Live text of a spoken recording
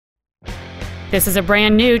This is a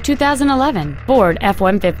brand new 2011 Ford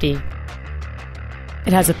F-150.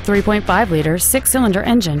 It has a 3.5-liter six-cylinder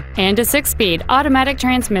engine and a six-speed automatic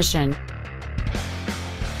transmission.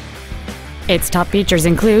 Its top features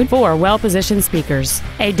include 4 well-positioned speakers,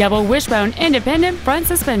 a double wishbone independent front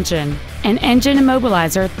suspension, an engine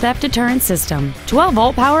immobilizer theft deterrent system,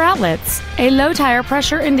 12-volt power outlets, a low tire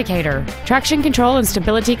pressure indicator, traction control and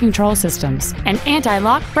stability control systems, an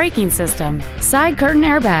anti-lock braking system, side curtain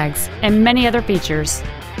airbags, and many other features.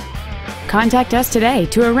 Contact us today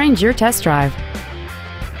to arrange your test drive.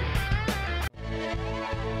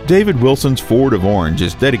 David Wilson's Ford of Orange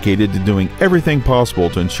is dedicated to doing everything possible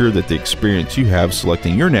to ensure that the experience you have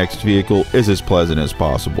selecting your next vehicle is as pleasant as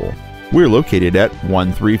possible. We're located at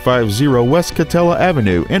 1350 West Katella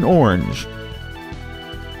Avenue in Orange.